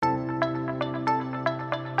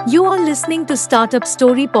You are listening to Startup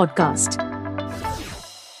Story Podcast.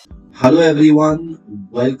 Hello everyone,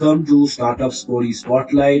 welcome to Startup Story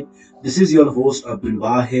Spotlight. This is your host Abdul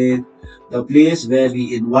Wahid, the place where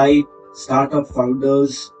we invite startup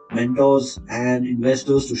founders, mentors, and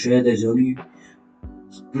investors to share their journey.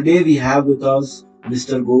 Today we have with us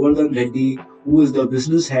Mr. Govardhan Reddy, who is the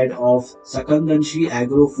business head of Sakandanshi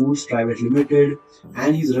Agro Foods Private Limited,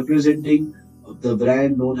 and he's representing the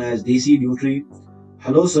brand known as DesiNutri.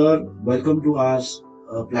 Hello, sir. Welcome to our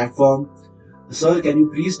platform. Sir, can you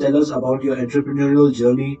please tell us about your entrepreneurial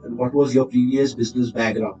journey and what was your previous business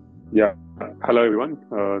background? Yeah, hello everyone.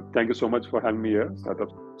 Thank you so much for having me here, Startup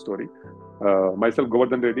Story. Myself,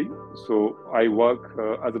 Govardhan Reddy. So I work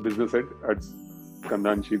as a business head at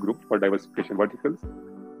Kandanshi Group for diversification verticals.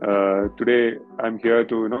 Today I'm here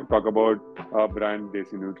to talk about our brand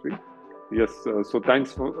DesiNutri. Yes, so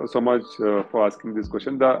thanks so much for asking this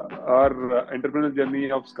question. Our entrepreneurial journey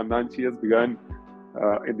of Kandanshi has begun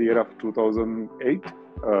in the year of 2008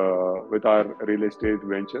 with our real estate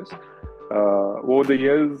ventures. Over the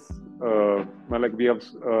years, we have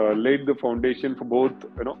laid the foundation for both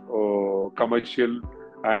commercial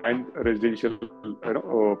and residential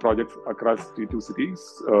projects across the two cities,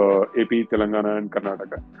 AP, Telangana, and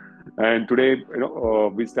Karnataka. And today,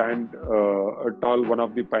 we stand tall, one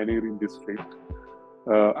of the pioneer in this field.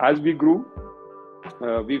 As we grew,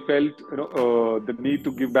 we felt the need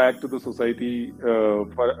to give back to the society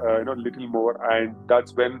for little more, and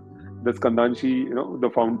that's when the Skandanshi, the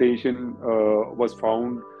foundation was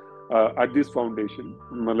found. At this foundation,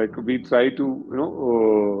 we try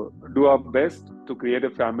to do our best to create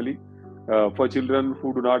a family for children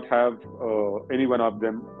who do not have any one of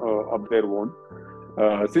them of their own.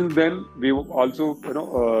 Since then, we've also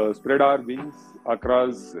spread our wings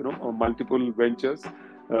across multiple ventures.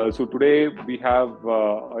 So today we have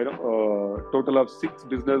a total of 6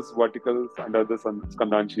 business verticals under the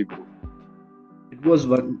Skandanshi Group. It was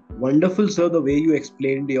wonderful, sir, the way you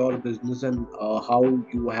explained your business and how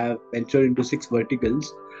you have ventured into 6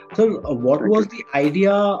 verticals. Sir, what Thank was you. the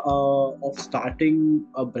idea of starting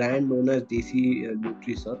a brand known as Desi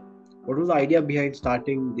Nutri, sir? What was the idea behind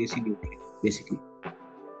starting Desi Nutri, basically?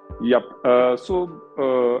 Yep.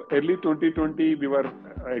 Early 2020, we were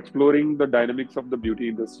exploring the dynamics of the beauty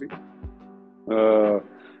industry. Uh,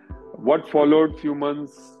 what followed few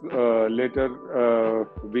months later,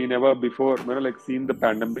 we never before seen the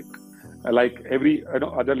pandemic. Like every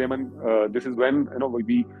other lemon, this is when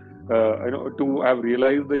we to have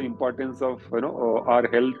realized the importance of our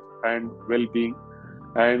health and well-being,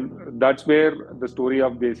 and that's where the story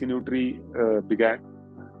of Desi Nutri began.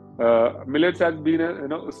 Millets has been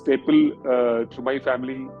a staple to my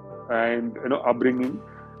family and upbringing.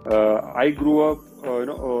 I grew up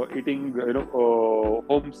eating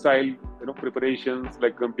home style preparations,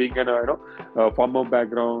 like being in a farmer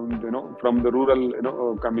background, from the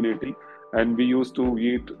rural community, and we used to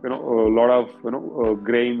eat a lot of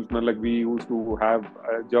grains. Like we used to have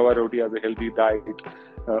jawar roti as a healthy diet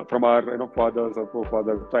from our fathers or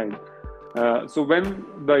forefathers time. So when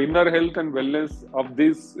the inner health and wellness of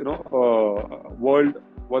this world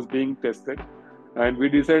was being tested, and we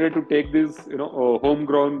decided to take this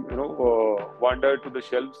homegrown wonder to the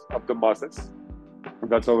shelves of the masses.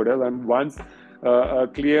 That's how it is. And once a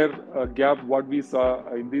clear gap, what we saw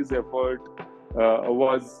in this effort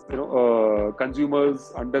was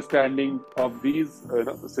consumers understanding of these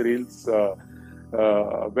cereals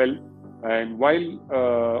well. And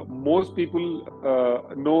while most people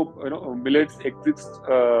know millets exist,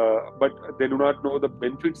 but they do not know the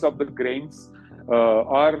benefits of the grains,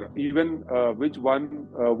 or even which one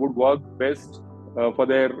would work best for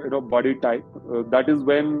their body type. That is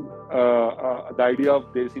when the idea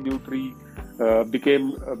of Desi Nutri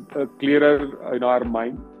became clearer in our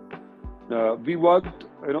mind. We worked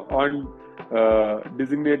on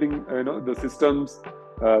designating the systems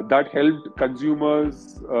that helped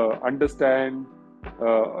consumers understand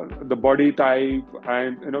the body type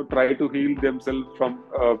and try to heal themselves from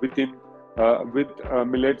within with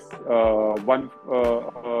millets, one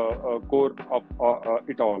core of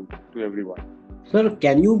it all to everyone. Sir,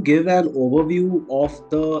 can you give an overview of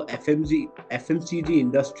the FMCG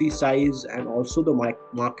industry size and also the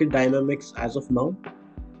market dynamics as of now?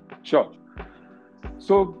 Sure.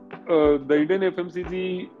 So the Indian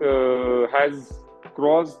FMCG has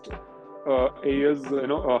crossed a year's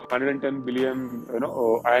 110 billion,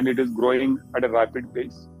 and it is growing at a rapid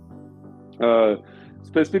pace. Uh,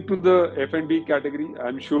 Specific to the F&B category,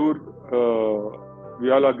 I'm sure we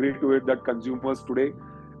all agree to it that consumers today,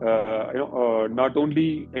 not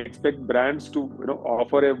only expect brands to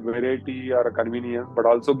offer a variety or a convenience, but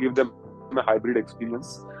also give them a hybrid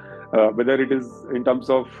experience, whether it is in terms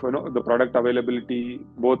of the product availability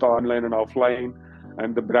both online and offline,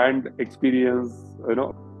 and the brand experience,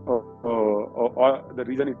 or the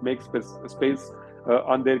reason it makes space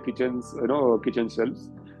on their kitchen shelves.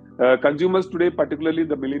 Consumers today, particularly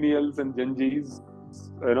the millennials and Gen Zs,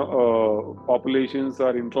 populations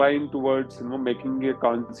are inclined towards making a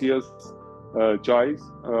conscious choice,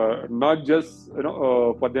 not just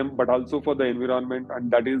for them but also for the environment,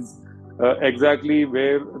 and that is exactly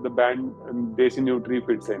where the brand DesiNutri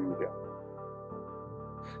fits in here.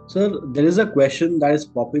 Sir, there is a question that is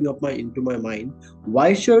popping up into my mind.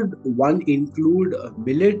 Why should one include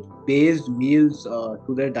millet-based meals to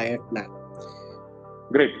their diet plan?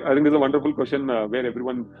 Great. I think this is a wonderful question where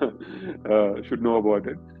everyone should know about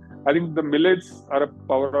it. I think the millets are a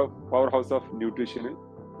powerhouse of nutrition.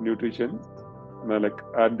 They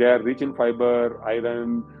are rich in fiber,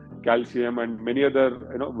 iron, calcium, and many other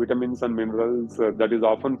vitamins and minerals that is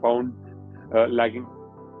often found lacking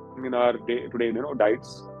in our day-to-day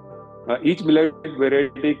diets. Each millet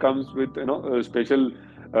variety comes with a special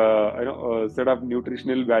set of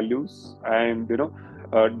nutritional values and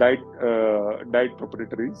diet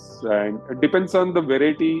proprietaries, and it depends on the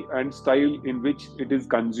variety and style in which it is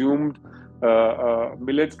consumed.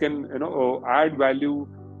 Millets can add value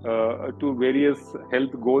to various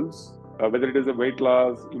health goals, whether it is a weight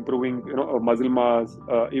loss, improving muscle mass,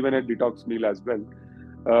 even a detox meal as well.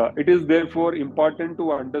 It is therefore important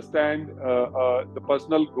to understand the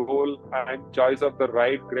personal goal and choice of the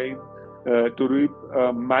right grain to reap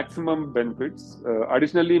maximum benefits.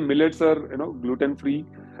 Additionally, millets are gluten-free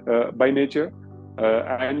by nature,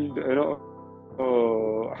 and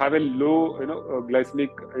have a low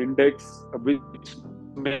glycemic index, which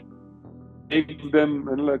makes them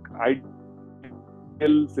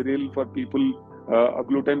ideal cereal for people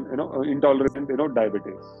gluten intolerant,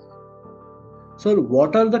 diabetes. Sir,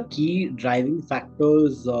 what are the key driving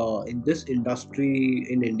factors in this industry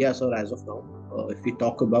in India, sir, as of now, if we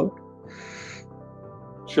talk about?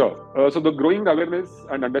 Sure. So the growing awareness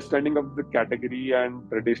and understanding of the category and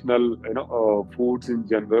traditional, foods in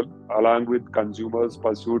general, along with consumers'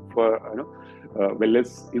 pursuit for,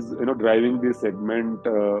 wellness, is, driving this segment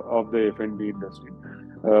of the F&B industry.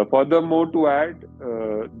 Furthermore, to add,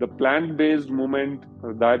 the plant-based movement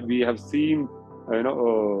that we have seen,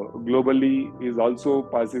 globally, is also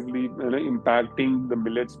positively, impacting the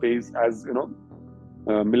millet space, as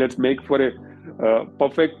millets make for a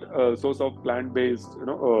perfect source of plant-based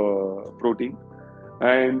protein,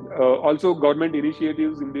 and also government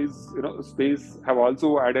initiatives in this space have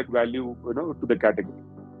also added value to the category.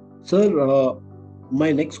 Sir,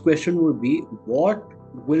 my next question would be, what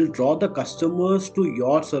will draw the customers to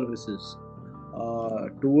your services?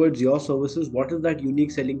 Towards your services, what is that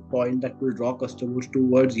unique selling point that will draw customers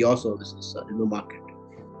towards your services, sir, in the market?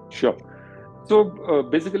 Sure. So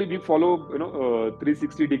basically, we follow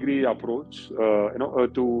 360-degree approach to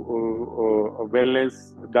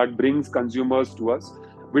wellness that brings consumers to us.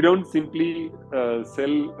 We don't simply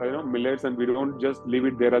sell millets, and we don't just leave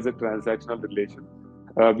it there as a transactional relation.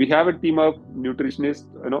 We have a team of nutritionists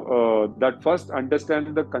that first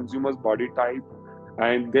understand the consumer's body type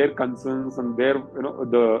and their concerns and their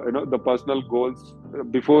the personal goals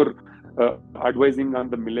before advising on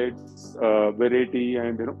the millets variety,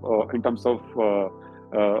 and in terms of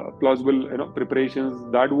plausible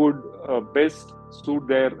preparations that would best suit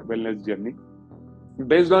their wellness journey.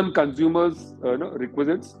 Based on consumers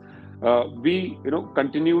requisites, we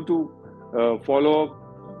continue to follow up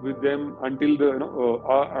with them until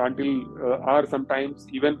or sometimes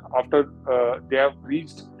even after they have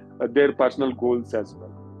reached their personal goals as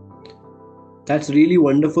well. That's really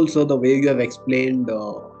wonderful, sir, the way you have explained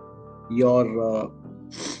your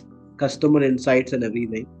customer insights and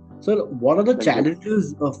everything. Sir, what are the Thank you.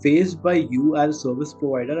 challenges faced by you as a service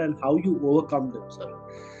provider, and how you overcome them, sir?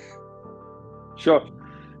 Sure.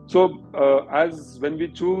 So, as when we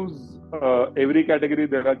choose every category,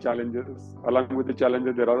 there are challenges. Along with the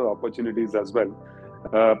challenges, there are opportunities as well.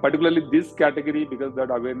 Particularly this category, because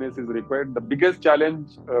that awareness is required. The biggest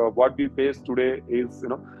challenge what we face today is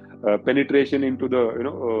penetration into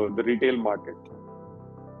the retail market.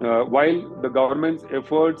 While the government's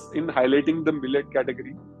efforts in highlighting the millet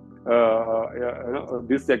category,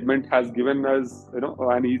 this segment has given us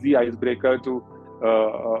an easy icebreaker to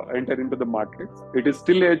enter into the market. It is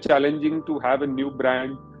still challenging to have a new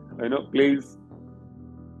brand place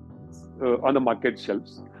on the market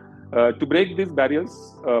shelves. To break these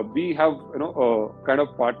barriers, we have kind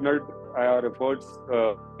of partnered our efforts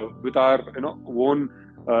with our own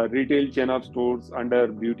retail chain of stores under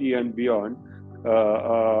Beauty and Beyond,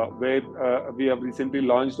 where we have recently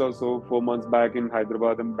launched also 4 months back in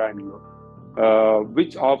Hyderabad and Bangalore,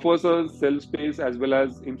 which offers us cell space as well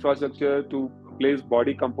as infrastructure to place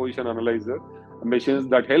body composition analyzer machines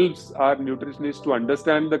that helps our nutritionists to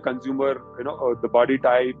understand the consumer, the body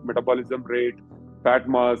type, metabolism rate, fat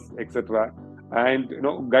mass, etc., and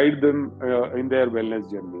guide them in their wellness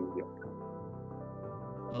journey. Yeah.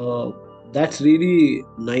 Uh, that's really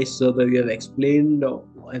nice, sir, that you have explained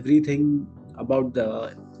everything about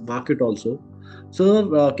the market also.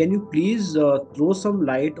 Sir, can you please throw some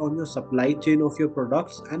light on your supply chain of your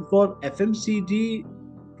products? And for FMCG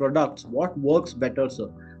products, what works better, sir?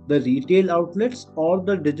 The retail outlets or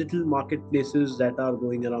the digital marketplaces that are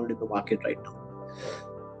going around in the market right now?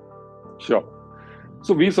 Sure.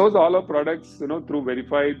 So we source all our products, through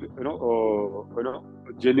verified,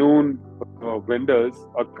 genuine vendors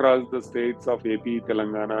across the states of AP,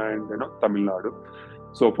 Telangana, and Tamil Nadu.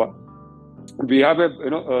 So far, we have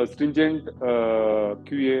a stringent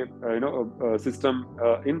QA, system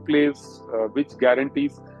in place, which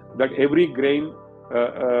guarantees that every grain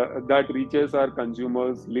that reaches our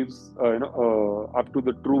consumers lives, up to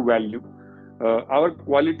the true value. Our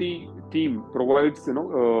quality team provides,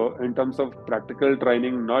 in terms of practical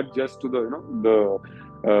training, not just to the,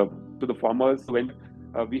 to the farmers. When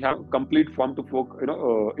we have complete farm to fork,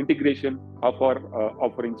 integration of our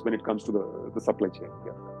offerings when it comes to the supply chain.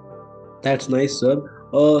 Yeah. That's nice, sir.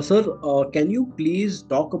 Sir, can you please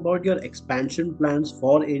talk about your expansion plans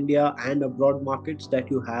for India and abroad markets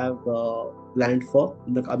that you have planned for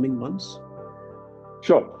in the coming months?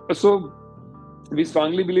 Sure. So we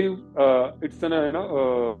strongly believe it's an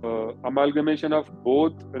amalgamation of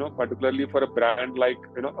both, particularly for a brand like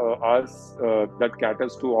us that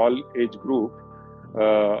caters to all age group.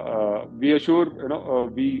 We assure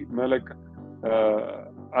we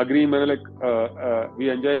agree we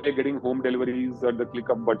enjoy getting home deliveries at the click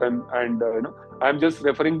of button, and I'm just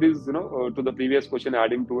referring this to the previous question,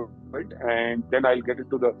 adding to it, and then I'll get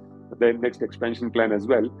into the next expansion plan as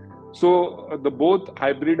well. So the both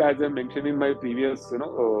hybrid, as I mentioned in my previous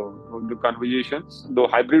the conversations, the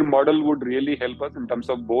hybrid model would really help us in terms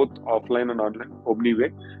of both offline and online omni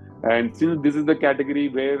way. And since this is the category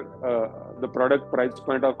where the product price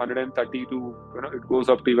point of 130 to it goes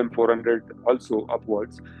up to even 400 also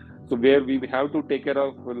upwards, so where we have to take care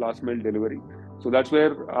of last mile delivery. So that's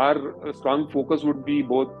where our strong focus would be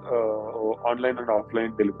both online and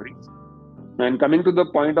offline deliveries. And coming to the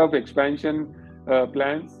point of expansion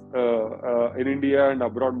plans in India and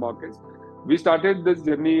abroad markets, we started this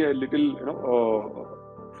journey a little,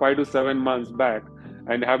 5 to 7 months back,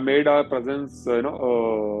 and have made our presence,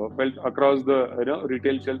 felt across the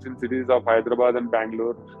retail shelves in cities of Hyderabad and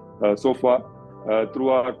Bangalore so far, through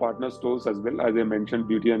our partner stores as well, as I mentioned,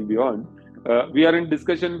 Beauty and Beyond. We are in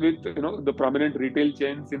discussion with the prominent retail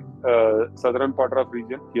chains in southern part of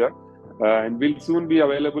region here, and will soon be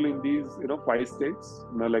available in these 5 states,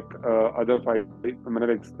 other five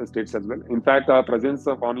states as well. In fact, our presence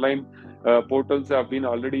of online portals have been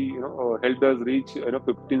already helped us reach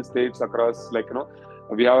 15 states across,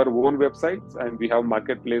 we have our own websites, and we have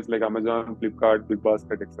marketplace like Amazon, Flipkart,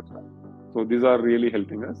 BigBasket, etc. So these are really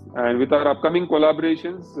helping us. And with our upcoming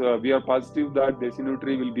collaborations, we are positive that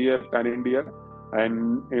DesiNutri will be a pan-India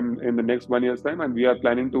and in the next 1 year's time, and we are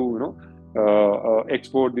planning to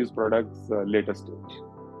export these products later stage.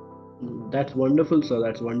 That's wonderful, sir.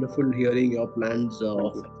 That's wonderful hearing your plans Thank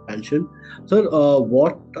of you. expansion. Sir,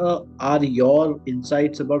 what are your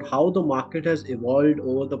insights about how the market has evolved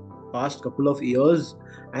over the past couple of years,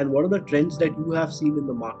 and what are the trends that you have seen in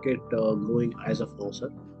the market going as of now, sir?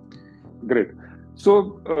 Great.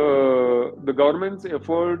 So the government's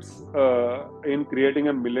efforts in creating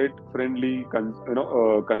a millet-friendly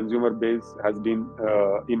consumer base has been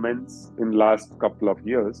immense in last couple of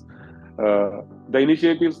years. The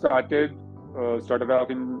initiative started off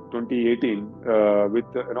in 2018 with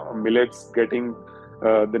millets getting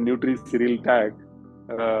the Nutri cereal tag.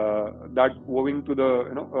 That owing to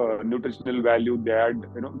the nutritional value they add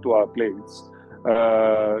to our plates.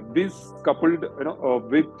 This coupled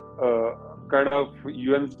with kind of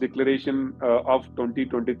UN's declaration of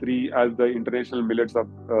 2023 as the International Millets of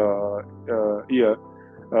Year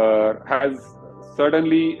has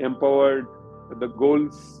certainly empowered the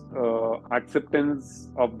goals acceptance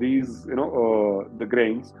of these the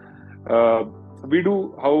grains. We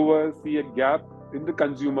do, however, see a gap in the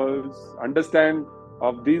consumers understand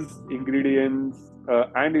of these ingredients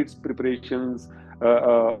and its preparations.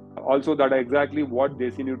 Also, that are exactly what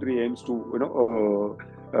DesiNutri aims to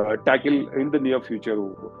tackle in the near future.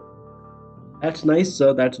 That's nice,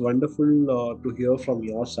 sir. That's wonderful to hear from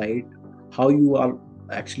your side how you are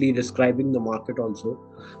actually describing the market also.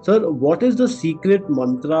 Sir, what is the secret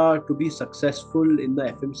mantra to be successful in the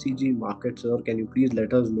FMCG market, sir? Can you please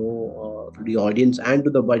let us know to the audience and to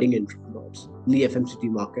the budding entrepreneurs in the FMCG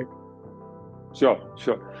market? Sure.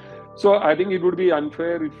 So I think it would be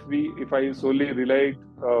unfair if I solely relied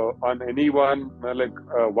on anyone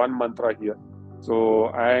one mantra here. So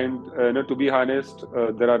and to be honest,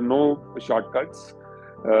 there are no shortcuts.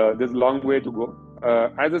 There's a long way to go.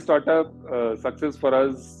 As a startup, success for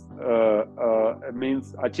us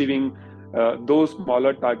means achieving those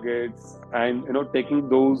smaller targets and taking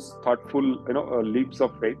those thoughtful leaps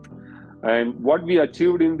of faith. And what we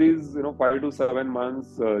achieved in these 5 to 7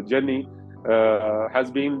 months journey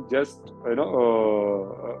has been just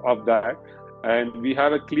of that, and we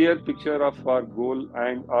have a clear picture of our goal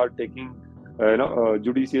and are taking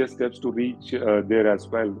judicious steps to reach there as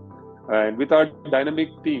well. And with our dynamic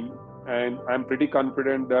team, and I'm pretty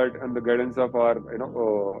confident that, and the guidance of our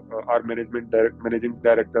our managing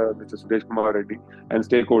director, Mr. Sudesh Kumar Reddy, and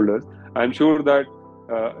stakeholders, I'm sure that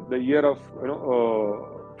the year of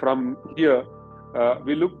from here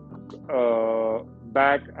we look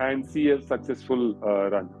back and see a successful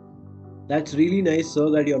run. That's really nice, sir,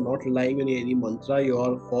 that you're not relying on any mantra.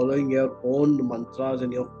 You're following your own mantras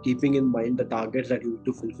and you're keeping in mind the targets that you need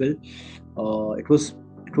to fulfill. It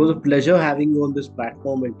was a pleasure having you on this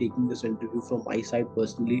platform and taking this interview from my side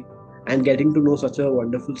personally, and getting to know such a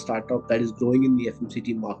wonderful startup that is growing in the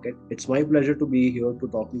FMCG market. It's my pleasure to be here to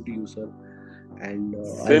talking to you, sir. And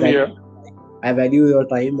Same here. I value your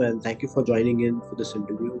time, and thank you for joining in for this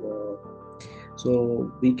interview.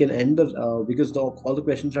 So we can end because all the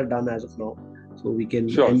questions are done as of now. So we can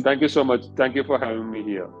Sure. end. Thank you so much. Thank you for having me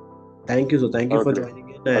here. Thank you, sir. Thank you for joining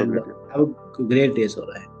in, and have a great day, sir.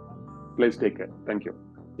 Please take care. Thank you.